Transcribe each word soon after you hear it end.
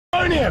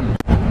Pandemonium!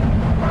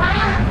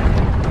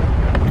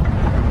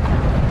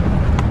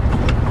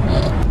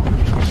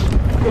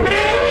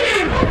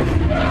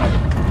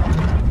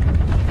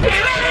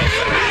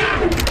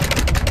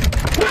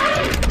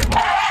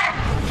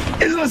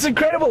 Isn't this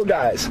incredible,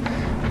 guys?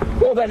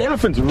 Well, that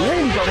elephant's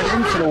really got it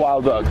into the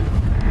wild dog.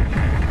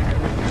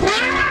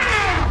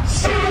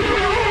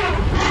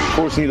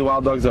 Fortunately, the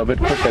wild dogs are a bit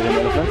quicker than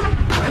elephants.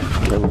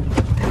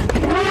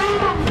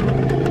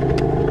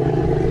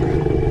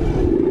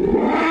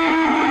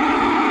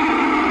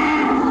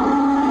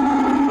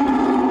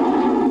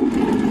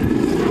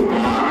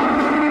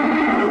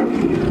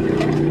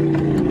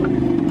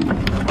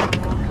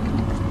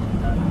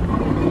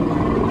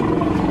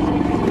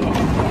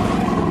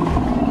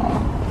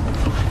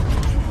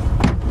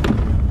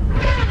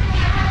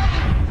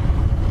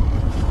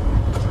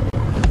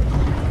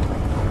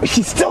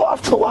 She's still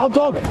after the wild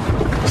dog.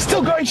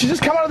 Still going. She's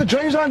just come out of the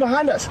drainage line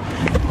behind us.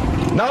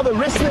 Now the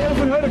rest of the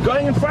elephant herd are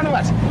going in front of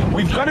us.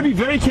 We've got to be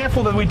very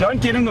careful that we don't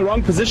get in the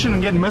wrong position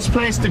and get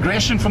misplaced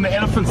aggression from the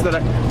elephants that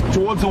are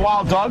towards the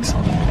wild dogs.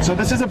 So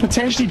this is a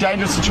potentially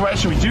dangerous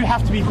situation. We do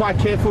have to be quite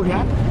careful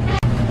here.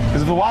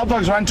 Because if the wild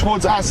dogs run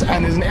towards us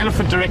and there's an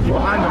elephant directly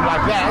behind them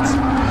like that,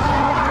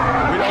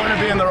 we don't want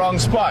to be in the wrong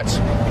spot.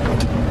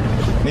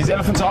 These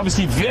elephants are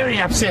obviously very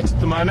upset at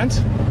the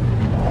moment.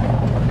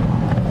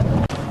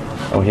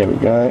 Oh, here we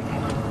go.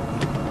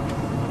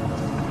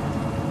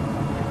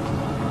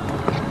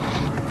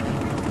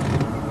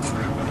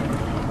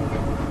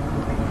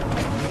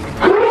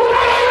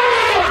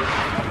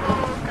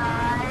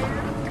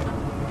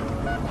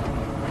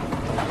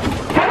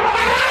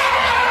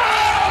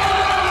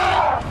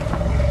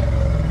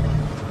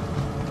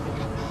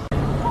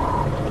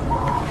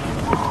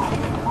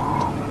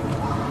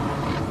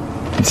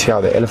 You can see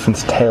how the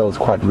elephant's tail is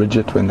quite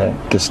rigid when they're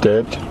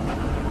disturbed.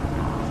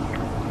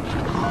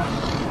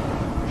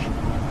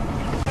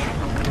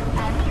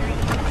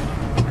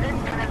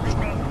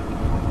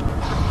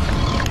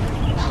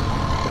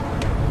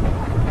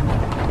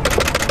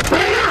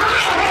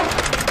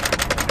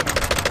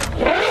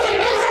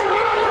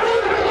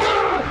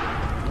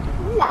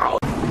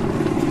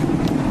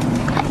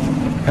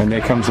 And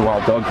there comes the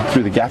wild dog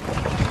through the gap.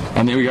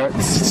 And there we go.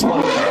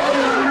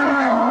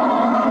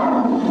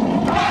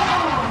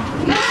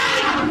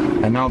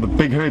 And now the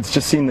big herd's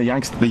just seen the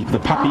youngsters, the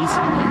puppies.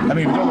 I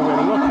mean, we don't know where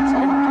to look.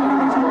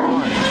 Everything's going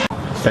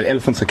on. But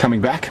elephants are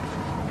coming back.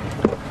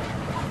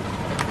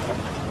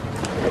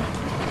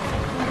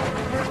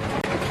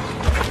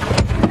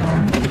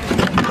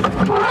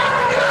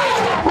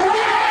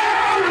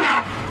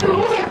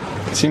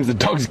 It seems the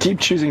dogs keep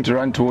choosing to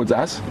run towards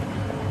us.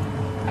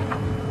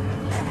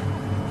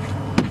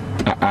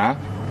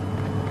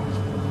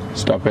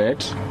 Stop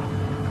it.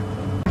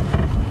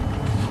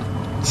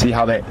 See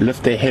how they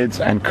lift their heads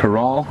and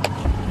corral.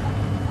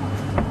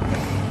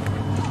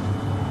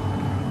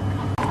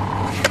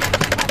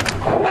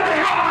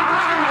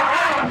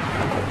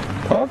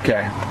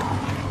 Okay.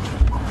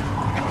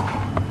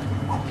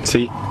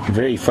 See,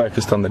 very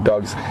focused on the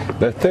dogs.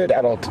 The third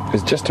adult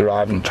has just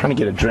arrived and trying to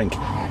get a drink,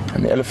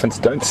 and the elephants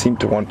don't seem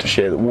to want to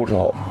share the water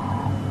hole.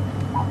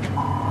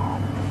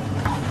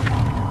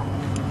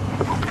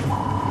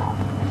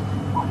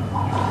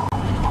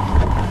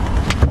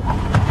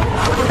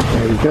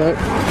 There we go.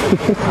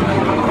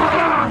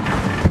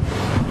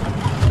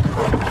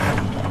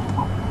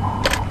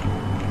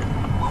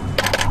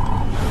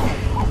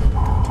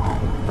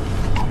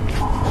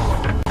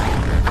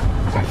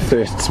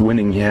 Thirst's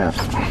winning here.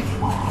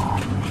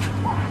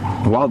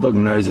 The wild dog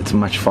knows it's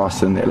much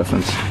faster than the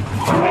elephants.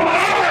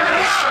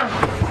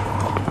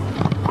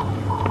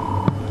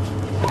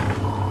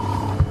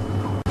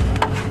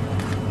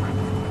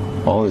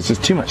 Oh, there's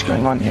just too much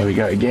going on. Here we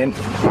go again.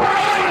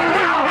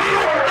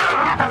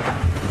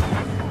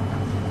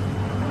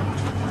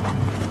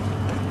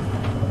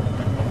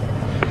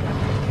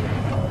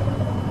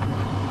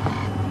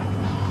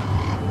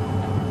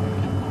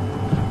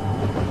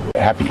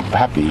 Happy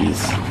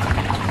puppies.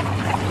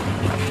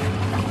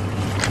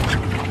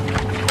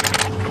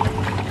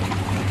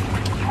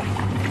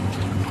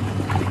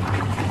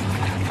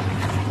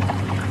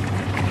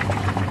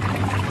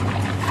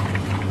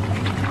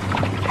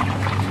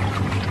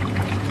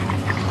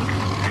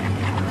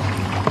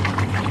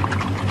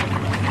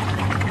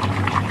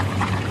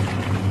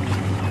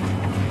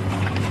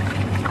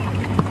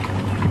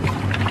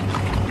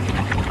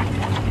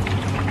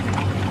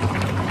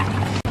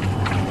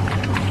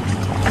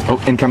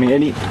 Oh, incoming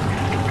Ellie.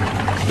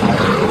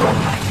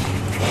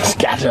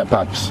 Scatter,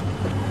 pups.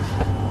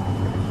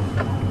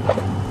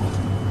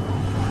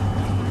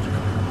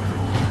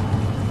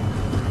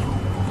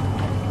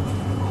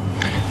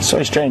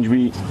 So strange.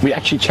 We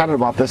actually chatted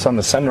about this on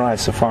the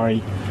sunrise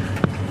safari.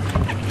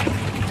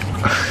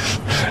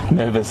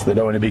 Nervous, they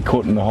don't want to be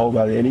caught in the hole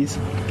by the Ellies.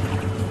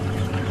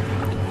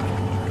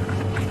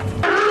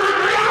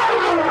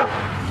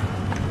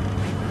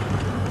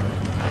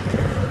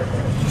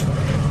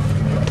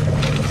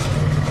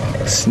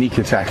 Sneak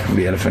attack of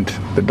the elephant.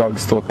 The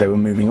dogs thought they were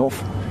moving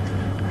off,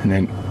 and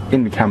then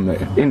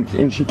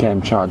in she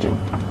came charging.